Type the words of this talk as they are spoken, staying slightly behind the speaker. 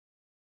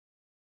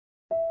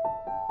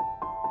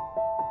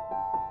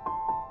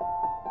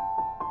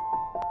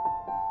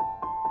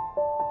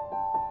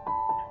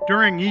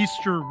During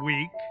Easter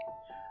week,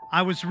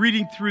 I was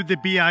reading through the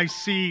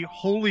BIC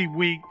Holy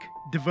Week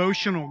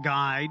devotional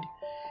guide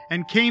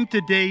and came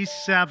to day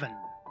 7,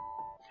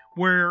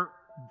 where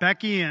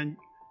Becky and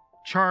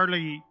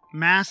Charlie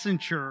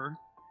Massencher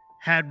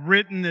had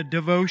written the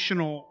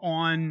devotional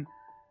on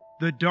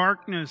the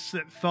darkness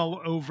that fell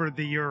over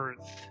the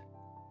earth.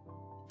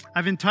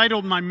 I've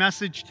entitled my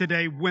message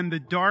today, When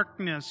the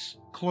Darkness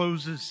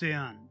Closes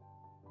In,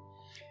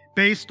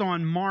 based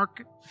on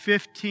Mark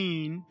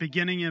 15,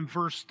 beginning in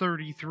verse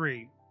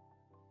 33.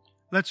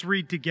 Let's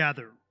read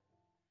together.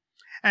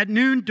 At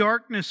noon,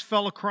 darkness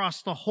fell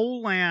across the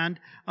whole land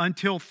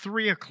until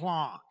 3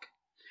 o'clock.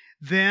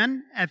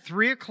 Then, at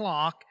 3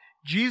 o'clock,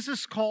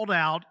 Jesus called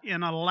out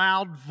in a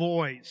loud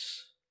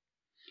voice,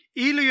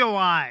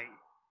 Eloi,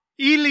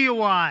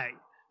 Eloi,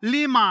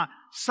 lima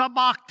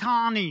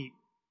sabachthani,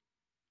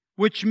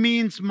 which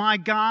means, my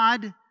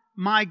God,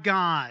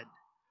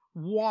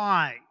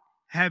 why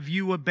have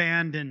you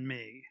abandoned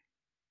me?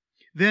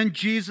 Then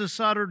Jesus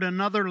uttered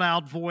another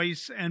loud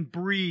voice and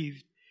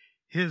breathed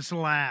his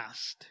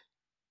last.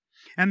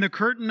 And the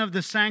curtain of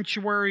the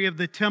sanctuary of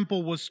the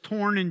temple was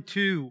torn in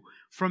two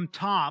from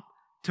top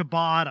to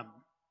bottom.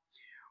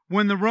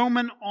 When the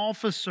Roman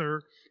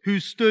officer who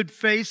stood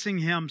facing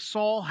him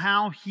saw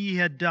how he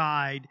had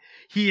died,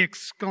 he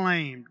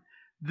exclaimed,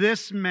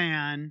 "This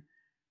man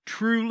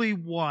truly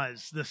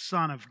was the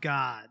Son of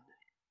God."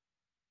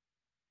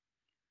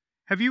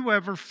 Have you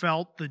ever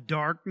felt the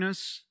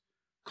darkness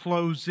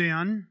close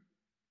in?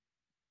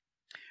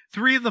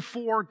 3 of the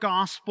 4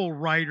 gospel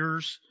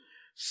writers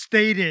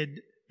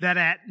stated that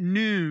at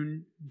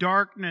noon,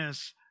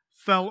 darkness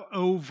fell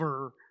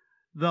over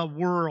the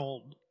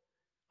world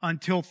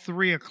until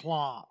 3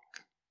 o'clock.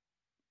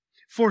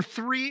 For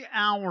 3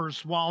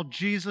 hours while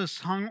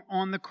Jesus hung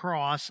on the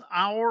cross,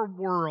 our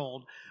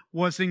world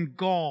was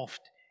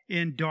engulfed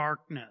in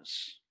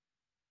darkness.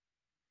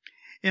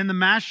 In the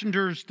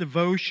Massenger's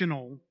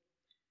devotional,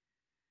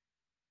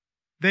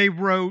 they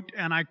wrote,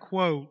 and I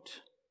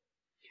quote,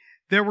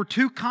 "There were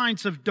 2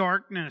 kinds of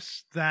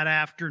darkness that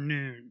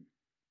afternoon.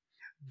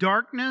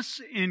 Darkness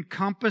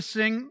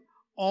encompassing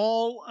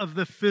all of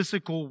the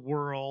physical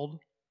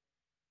world.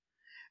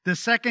 The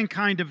second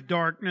kind of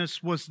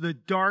darkness was the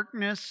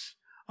darkness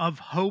of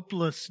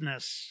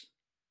hopelessness,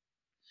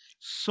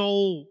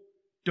 soul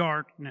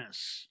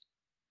darkness.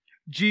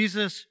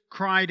 Jesus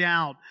cried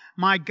out,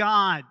 my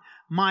God,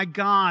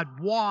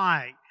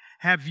 why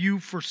have you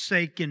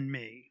forsaken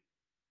me?"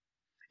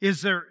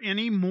 Is there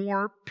any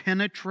more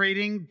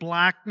penetrating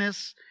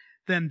blackness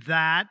than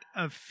that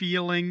of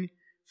feeling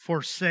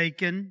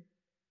forsaken?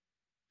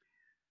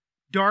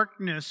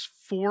 Darkness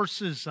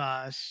forces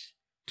us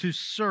to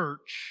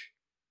search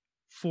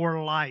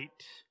for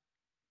light.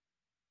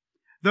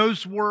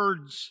 Those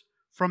words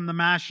from the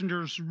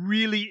Massengers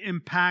really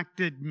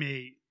impacted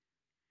me.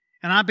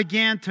 And I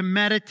began to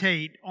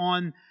meditate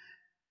on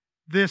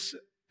this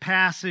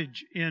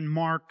passage in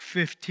Mark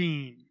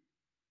 15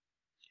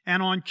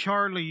 and on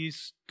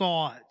Charlie's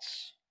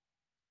thoughts.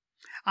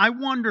 I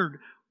wondered,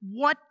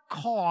 what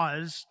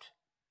caused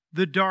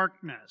the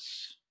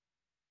darkness?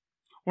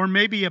 Or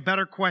maybe a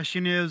better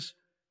question is,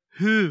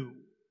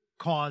 who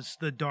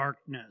caused the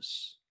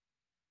darkness?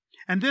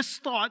 And this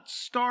thought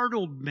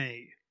startled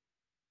me.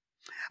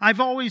 I've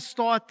always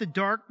thought the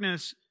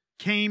darkness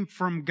came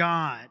from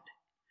God,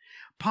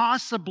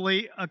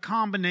 possibly a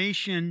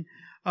combination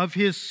of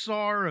His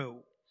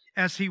sorrow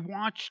as He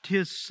watched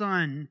His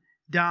Son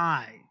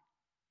die.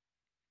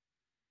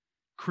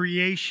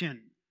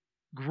 Creation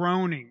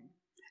groaning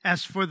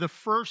as for the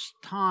first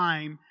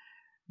time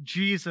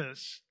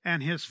Jesus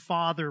and His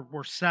Father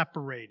were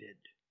separated.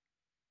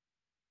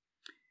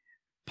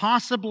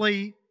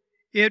 Possibly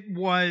it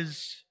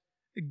was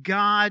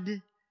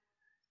God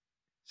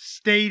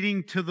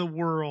stating to the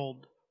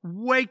world,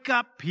 "Wake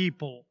up,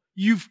 people,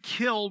 you've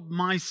killed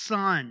my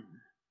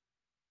Son."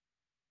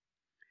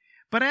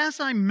 But as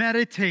I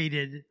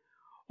meditated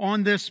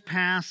on this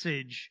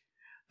passage,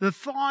 the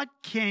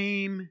thought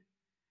came,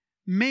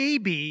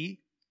 maybe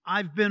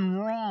I've been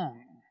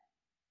wrong.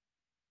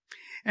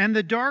 And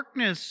the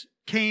darkness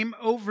came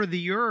over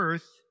the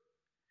earth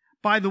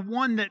by the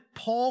one that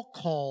Paul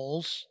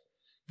calls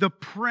the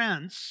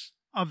prince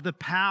of the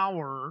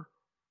power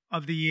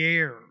of the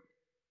air,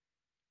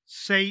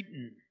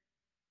 Satan.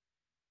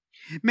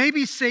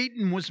 Maybe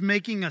Satan was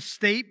making a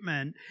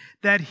statement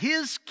that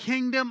his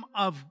kingdom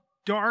of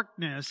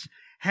darkness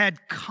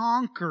had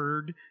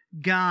conquered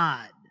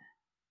God.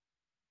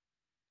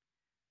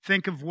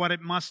 Think of what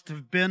it must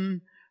have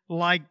been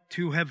like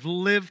to have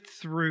lived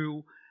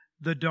through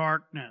the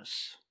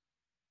darkness.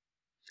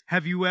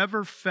 Have you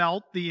ever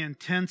felt the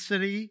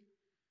intensity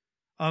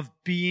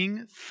of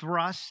being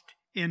thrust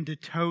into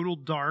total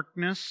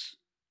darkness?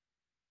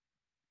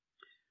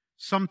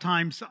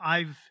 Sometimes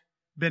I've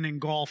been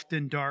engulfed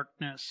in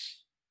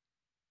darkness.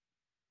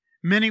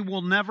 Many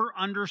will never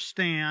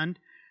understand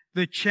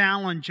the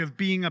challenge of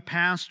being a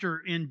pastor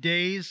in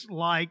days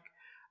like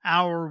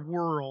our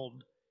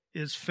world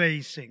is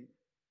facing.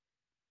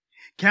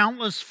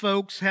 Countless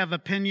folks have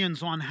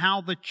opinions on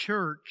how the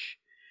church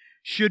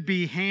should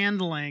be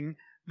handling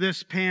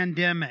this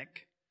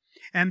pandemic,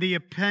 and the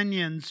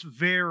opinions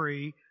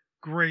vary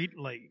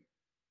greatly.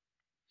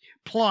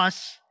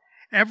 Plus,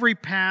 every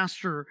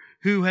pastor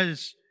who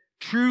has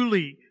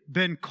truly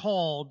been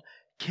called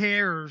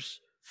cares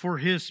for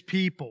his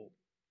people,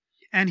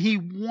 and he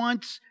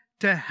wants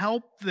to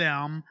help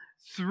them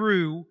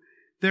through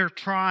their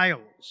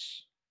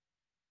trials.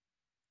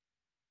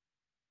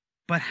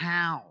 But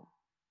how?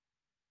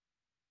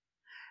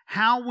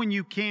 How when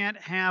you can't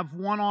have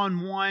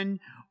one-on-one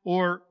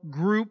or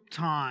group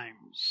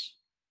times?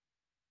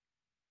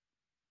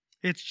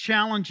 It's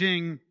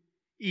challenging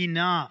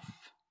enough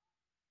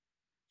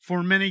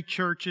for many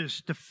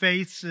churches to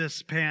face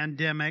this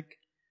pandemic.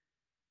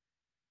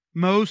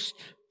 Most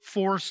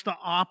forced to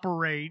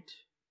operate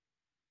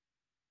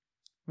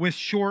with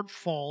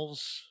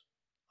shortfalls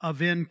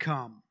of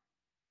income.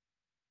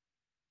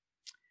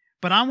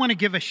 But I want to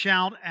give a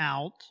shout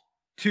out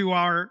to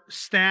our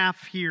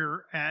staff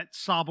here at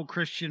Sauble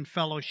Christian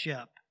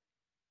Fellowship.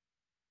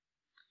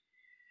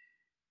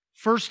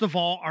 First of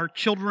all, our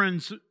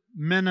children's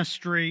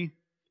ministry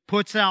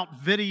puts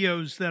out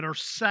videos that are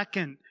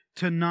second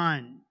to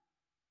none.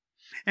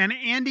 And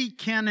Andy,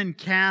 Ken, and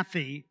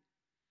Kathy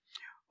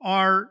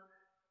are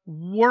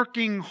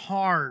working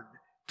hard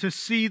to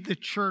see the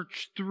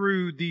church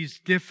through these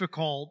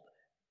difficult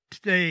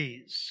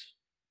days.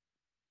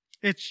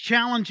 It's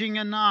challenging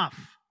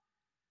enough,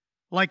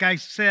 like I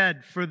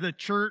said, for the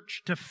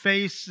church to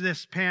face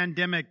this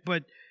pandemic,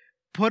 but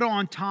put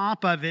on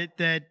top of it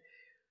that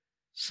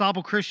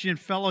Sauble Christian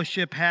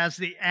Fellowship has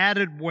the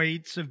added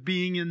weights of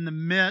being in the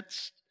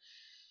midst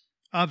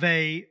of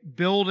a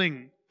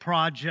building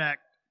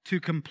project to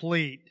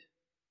complete.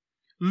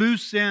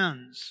 Loose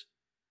ends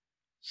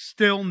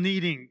still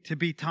needing to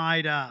be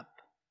tied up.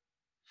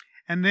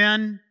 And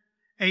then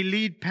a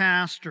lead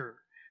pastor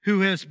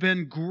who has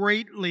been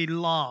greatly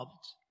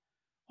loved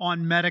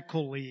on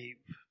medical leave.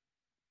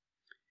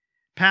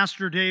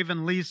 Pastor Dave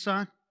and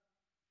Lisa,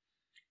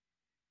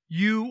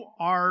 you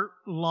are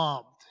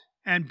loved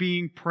and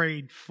being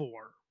prayed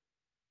for.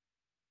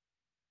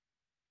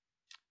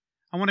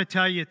 I want to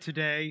tell you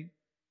today,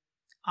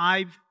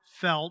 I've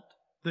felt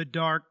the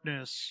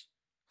darkness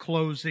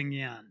closing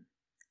in,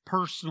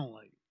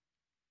 personally.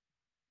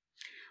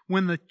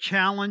 When the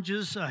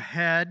challenges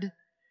ahead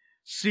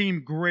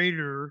seem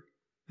greater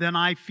than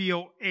I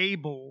feel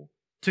able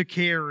to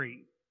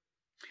carry.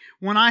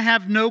 When I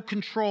have no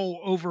control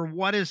over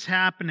what is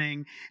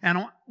happening,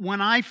 and when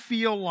I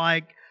feel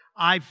like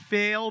I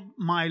failed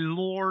my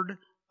Lord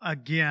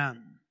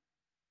again.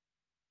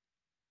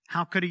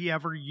 How could He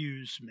ever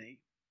use me?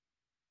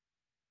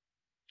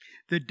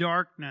 The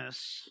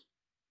darkness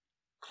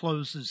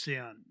closes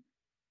in.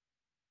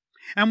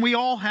 And we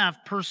all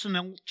have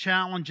personal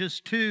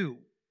challenges too.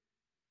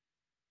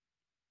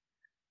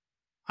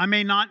 I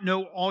may not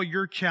know all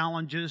your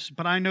challenges,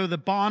 but I know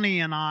that Bonnie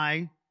and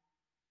I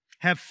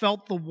have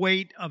felt the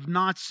weight of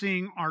not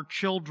seeing our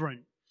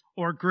children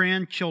or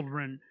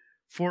grandchildren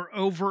for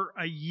over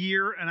a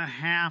year and a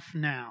half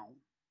now.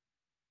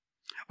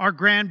 Our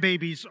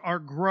grandbabies are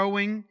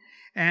growing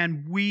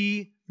and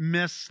we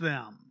miss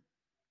them.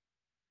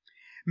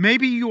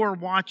 Maybe you are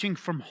watching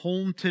from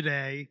home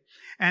today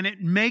and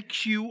it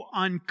makes you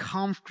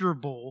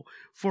uncomfortable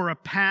for a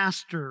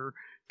pastor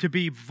to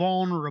be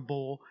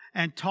vulnerable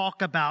and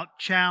talk about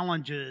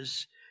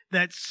challenges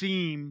that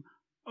seem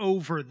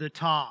over the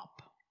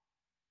top.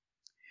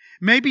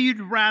 Maybe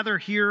you'd rather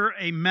hear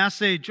a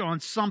message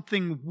on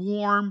something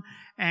warm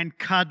and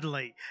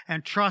cuddly.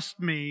 And trust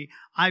me,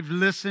 I've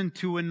listened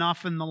to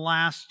enough in the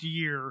last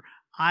year.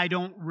 I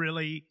don't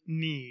really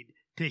need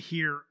to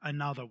hear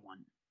another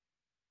one.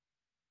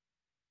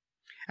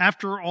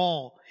 After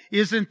all,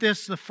 isn't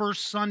this the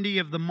first Sunday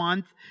of the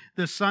month,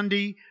 the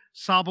Sunday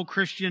Sauble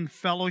Christian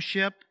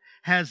Fellowship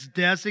has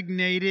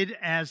designated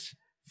as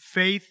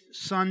Faith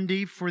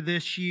Sunday for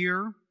this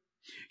year?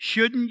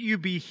 Shouldn't you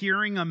be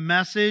hearing a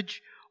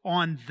message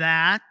on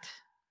that?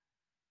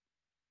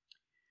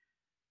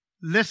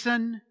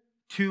 Listen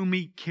to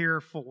me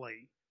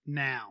carefully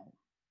now.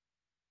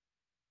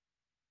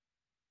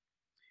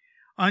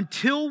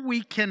 Until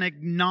we can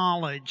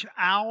acknowledge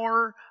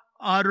our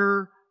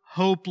utter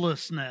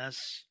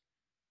hopelessness,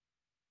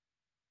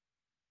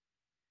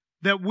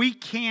 that we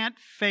can't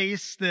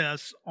face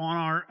this on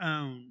our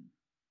own,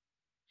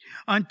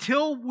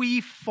 until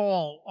we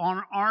fall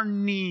on our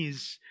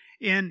knees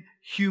in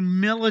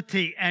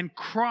humility and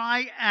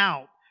cry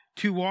out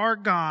to our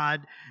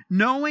God,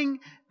 knowing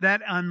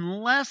that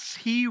unless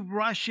He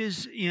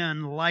rushes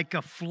in like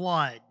a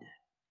flood,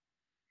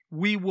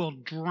 we will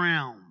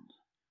drown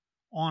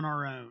on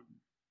our own.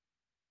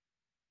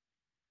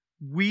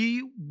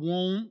 We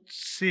won't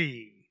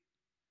see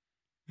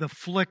the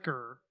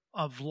flicker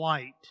of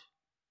light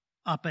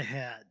up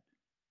ahead.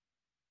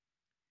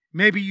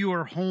 Maybe you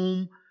are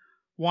home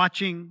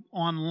watching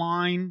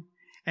online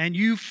and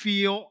you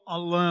feel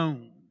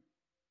alone.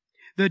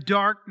 The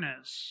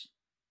darkness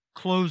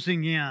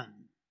closing in.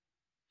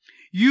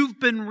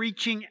 You've been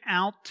reaching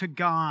out to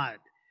God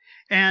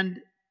and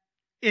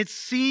it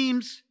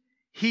seems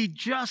He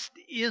just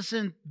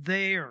isn't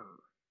there.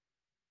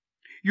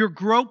 You're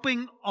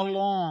groping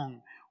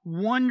along,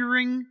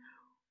 wondering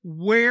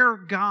where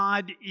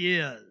God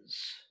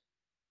is.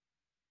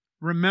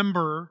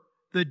 Remember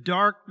the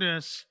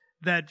darkness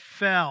that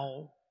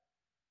fell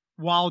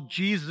while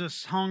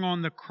Jesus hung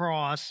on the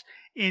cross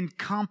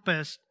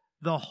encompassed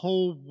the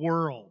whole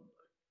world.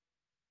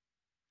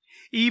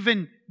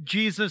 Even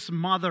Jesus'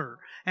 mother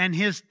and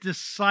his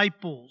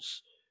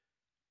disciples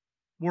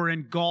were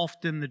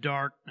engulfed in the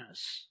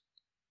darkness.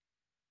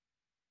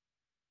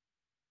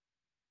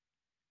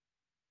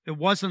 It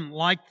wasn't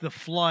like the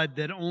flood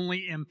that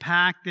only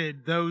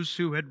impacted those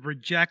who had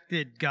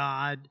rejected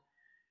God.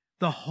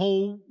 The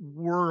whole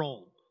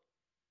world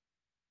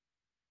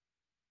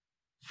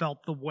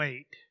felt the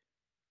weight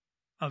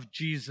of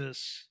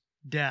Jesus'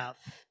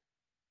 death.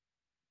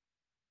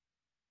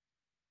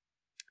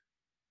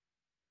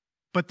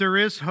 But there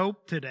is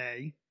hope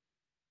today.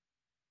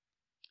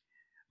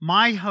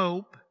 My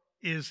hope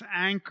is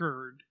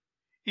anchored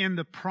in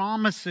the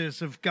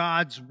promises of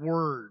God's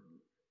Word.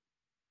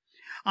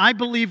 I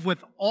believe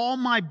with all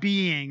my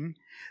being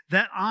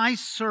that I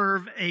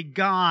serve a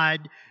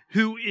God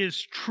who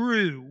is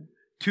true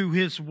to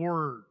His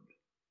Word.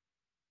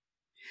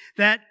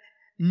 That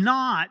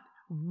not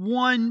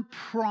one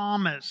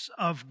promise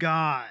of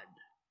God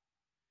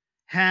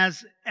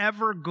has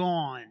ever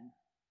gone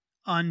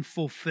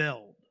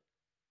unfulfilled.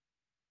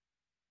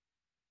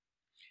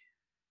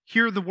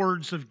 Hear the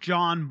words of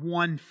John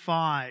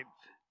 1:5.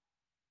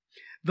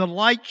 The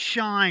light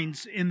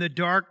shines in the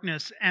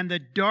darkness, and the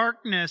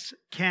darkness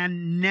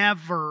can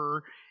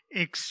never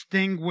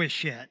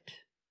extinguish it.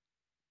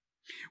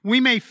 We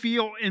may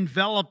feel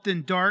enveloped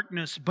in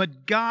darkness,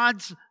 but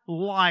God's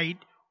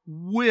light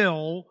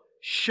will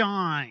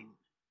shine.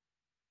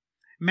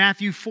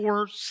 Matthew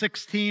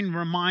 4:16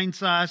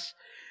 reminds us,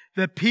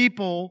 the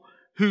people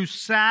who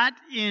sat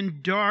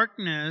in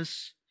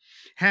darkness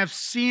have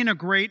seen a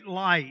great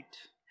light.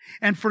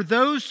 And for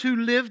those who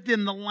lived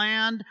in the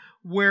land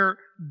where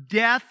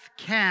death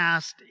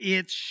cast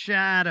its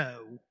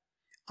shadow,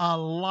 a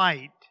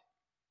light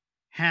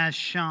has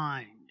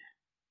shined.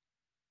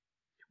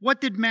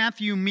 What did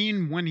Matthew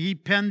mean when he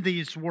penned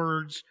these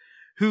words,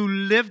 who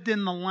lived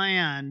in the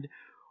land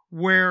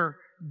where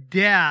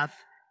death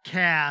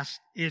cast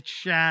its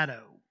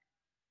shadow?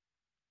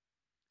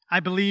 I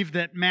believe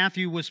that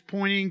Matthew was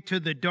pointing to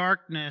the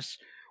darkness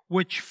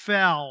which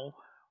fell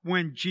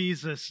when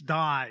Jesus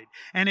died.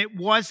 And it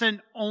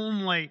wasn't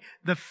only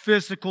the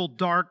physical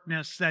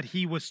darkness that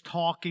he was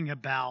talking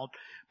about,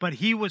 but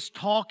he was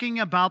talking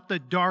about the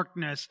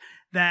darkness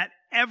that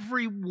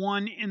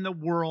everyone in the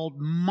world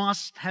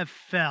must have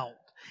felt,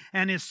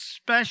 and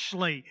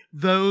especially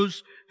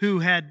those who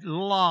had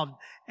loved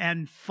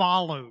and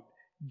followed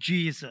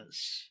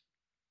Jesus.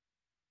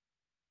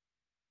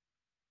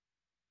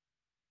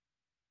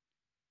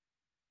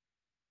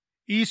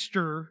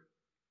 Easter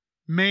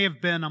may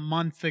have been a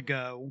month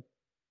ago,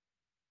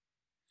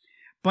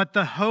 but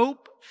the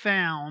hope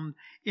found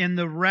in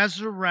the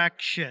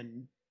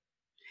resurrection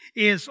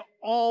is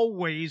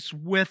always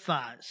with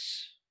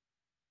us.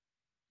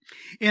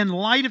 In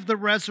light of the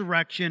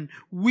resurrection,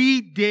 we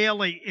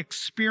daily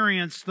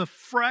experience the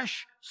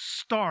fresh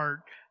start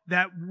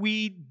that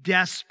we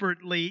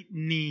desperately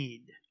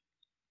need.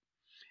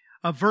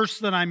 A verse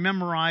that I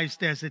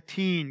memorized as a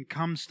teen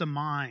comes to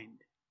mind.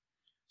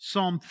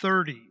 Psalm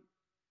 30.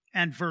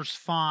 And verse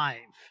 5.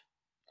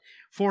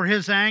 For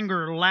His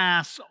anger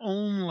lasts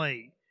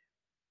only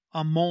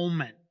a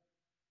moment,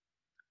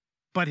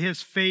 but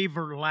His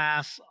favor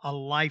lasts a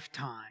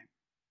lifetime.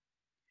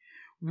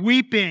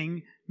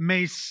 Weeping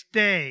may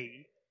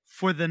stay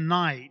for the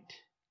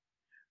night,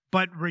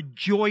 but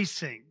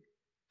rejoicing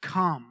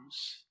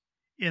comes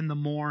in the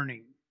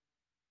morning.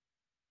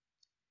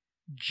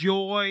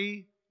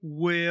 Joy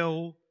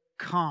will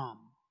come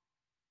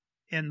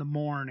in the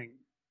morning.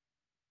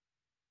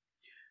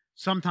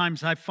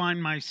 Sometimes I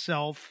find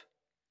myself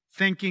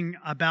thinking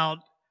about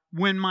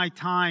when my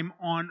time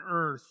on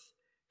earth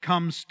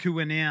comes to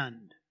an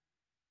end.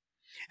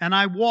 And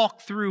I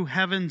walk through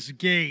heaven's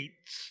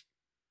gates,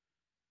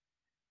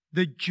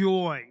 the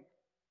joy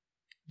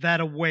that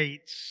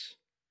awaits,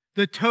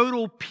 the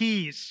total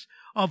peace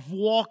of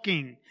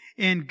walking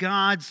in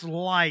God's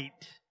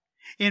light,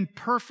 in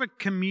perfect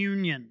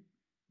communion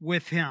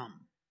with Him.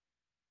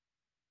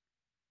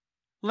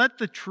 Let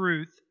the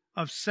truth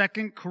of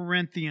 2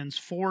 Corinthians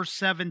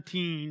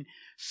 4:17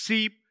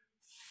 seep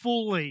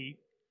fully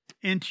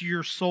into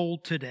your soul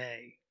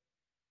today.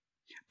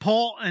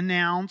 Paul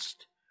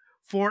announced,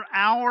 for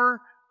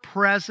our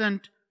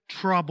present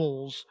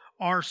troubles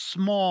are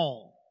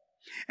small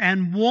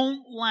and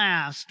won't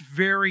last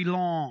very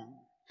long,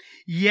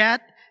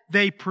 yet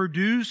they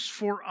produce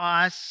for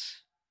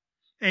us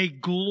a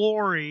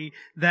glory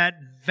that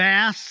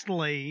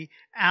vastly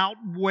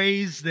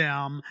outweighs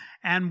them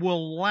and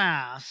will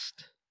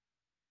last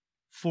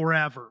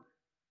forever.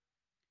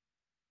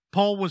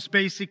 Paul was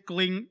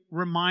basically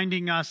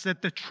reminding us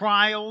that the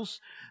trials,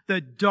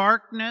 the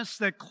darkness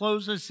that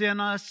closes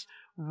in us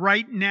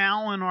right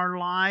now in our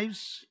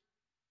lives,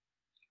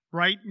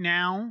 right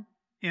now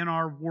in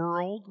our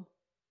world,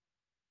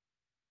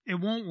 it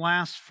won't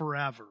last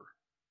forever.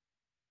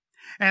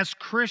 As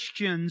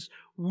Christians,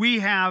 we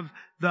have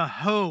the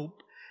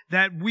hope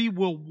that we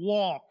will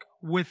walk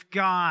with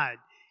God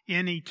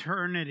in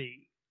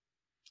eternity.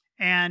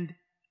 And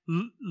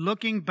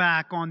looking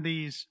back on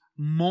these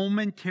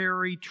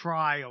momentary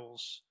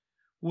trials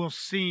will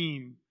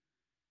seem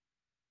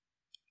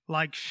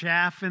like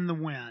chaff in the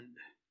wind.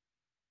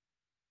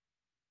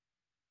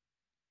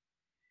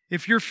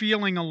 If you're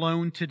feeling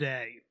alone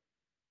today,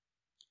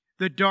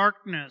 the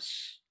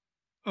darkness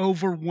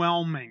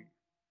overwhelming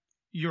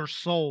your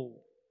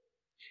soul,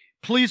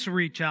 please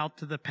reach out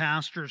to the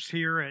pastors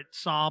here at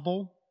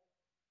Sauble.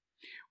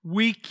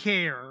 We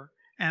care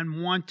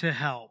and want to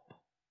help.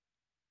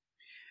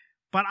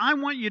 But I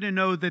want you to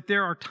know that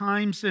there are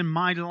times in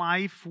my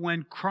life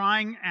when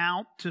crying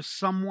out to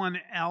someone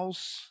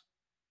else,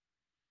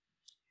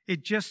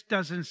 it just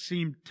doesn't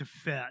seem to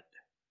fit.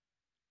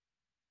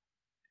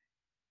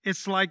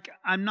 It's like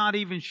I'm not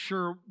even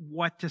sure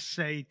what to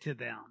say to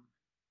them.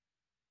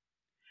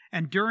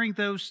 And during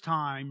those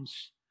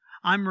times,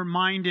 I'm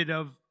reminded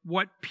of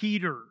what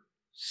Peter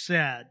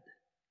said.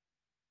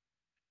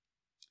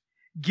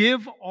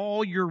 Give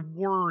all your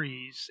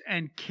worries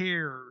and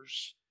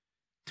cares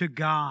to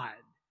God,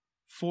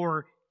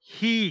 for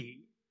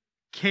He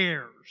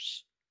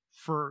cares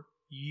for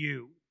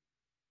you.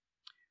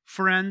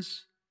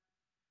 Friends,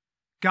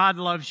 God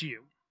loves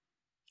you,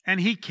 and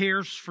He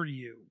cares for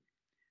you.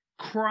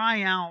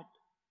 Cry out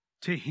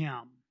to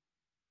Him.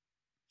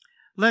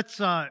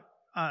 Let's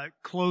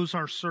close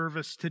our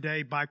service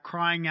today by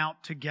crying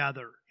out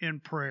together in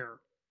prayer.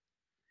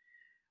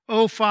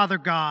 Oh, Father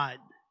God,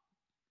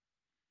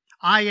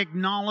 I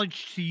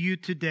acknowledge to you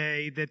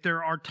today that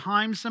there are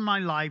times in my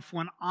life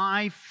when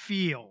I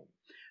feel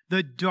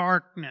the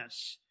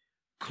darkness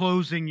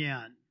closing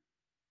in,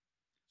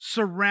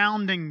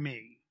 surrounding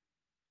me,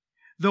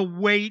 the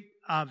weight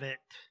of it,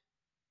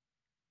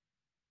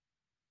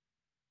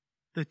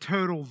 the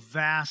total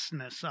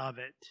vastness of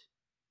it.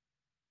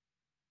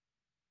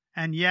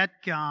 And yet,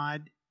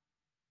 God,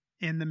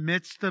 in the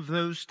midst of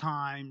those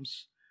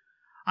times,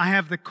 I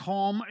have the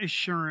calm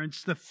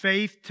assurance, the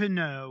faith to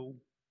know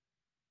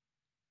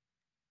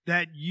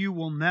that you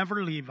will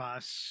never leave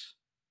us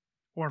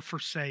or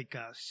forsake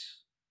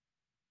us.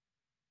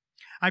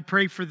 I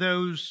pray for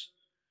those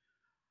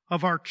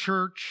of our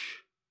church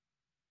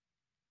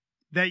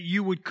that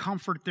you would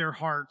comfort their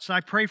hearts.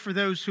 I pray for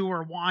those who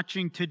are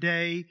watching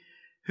today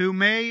who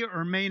may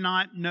or may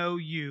not know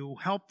you.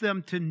 Help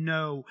them to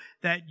know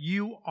that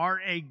you are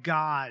a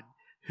God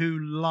who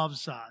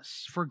loves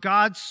us. For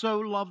God so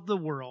loved the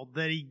world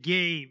that He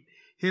gave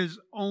His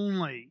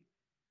only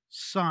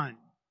Son,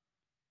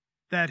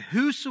 that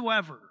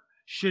whosoever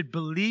should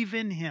believe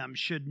in Him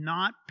should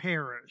not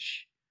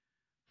perish,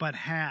 but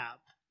have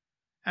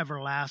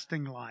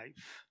everlasting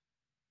life.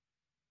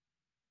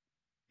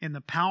 In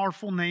the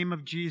powerful name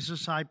of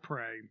Jesus I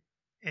pray,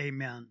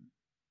 amen.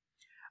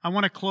 I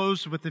want to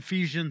close with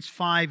Ephesians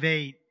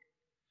 5:8.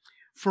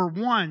 For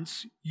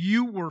once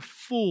you were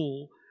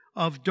full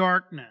of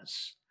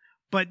darkness,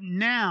 but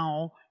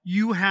now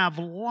you have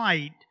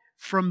light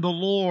from the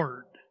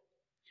Lord.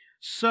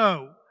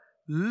 So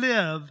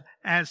live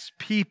as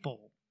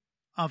people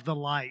of the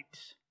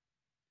light.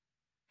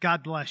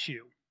 God bless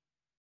you.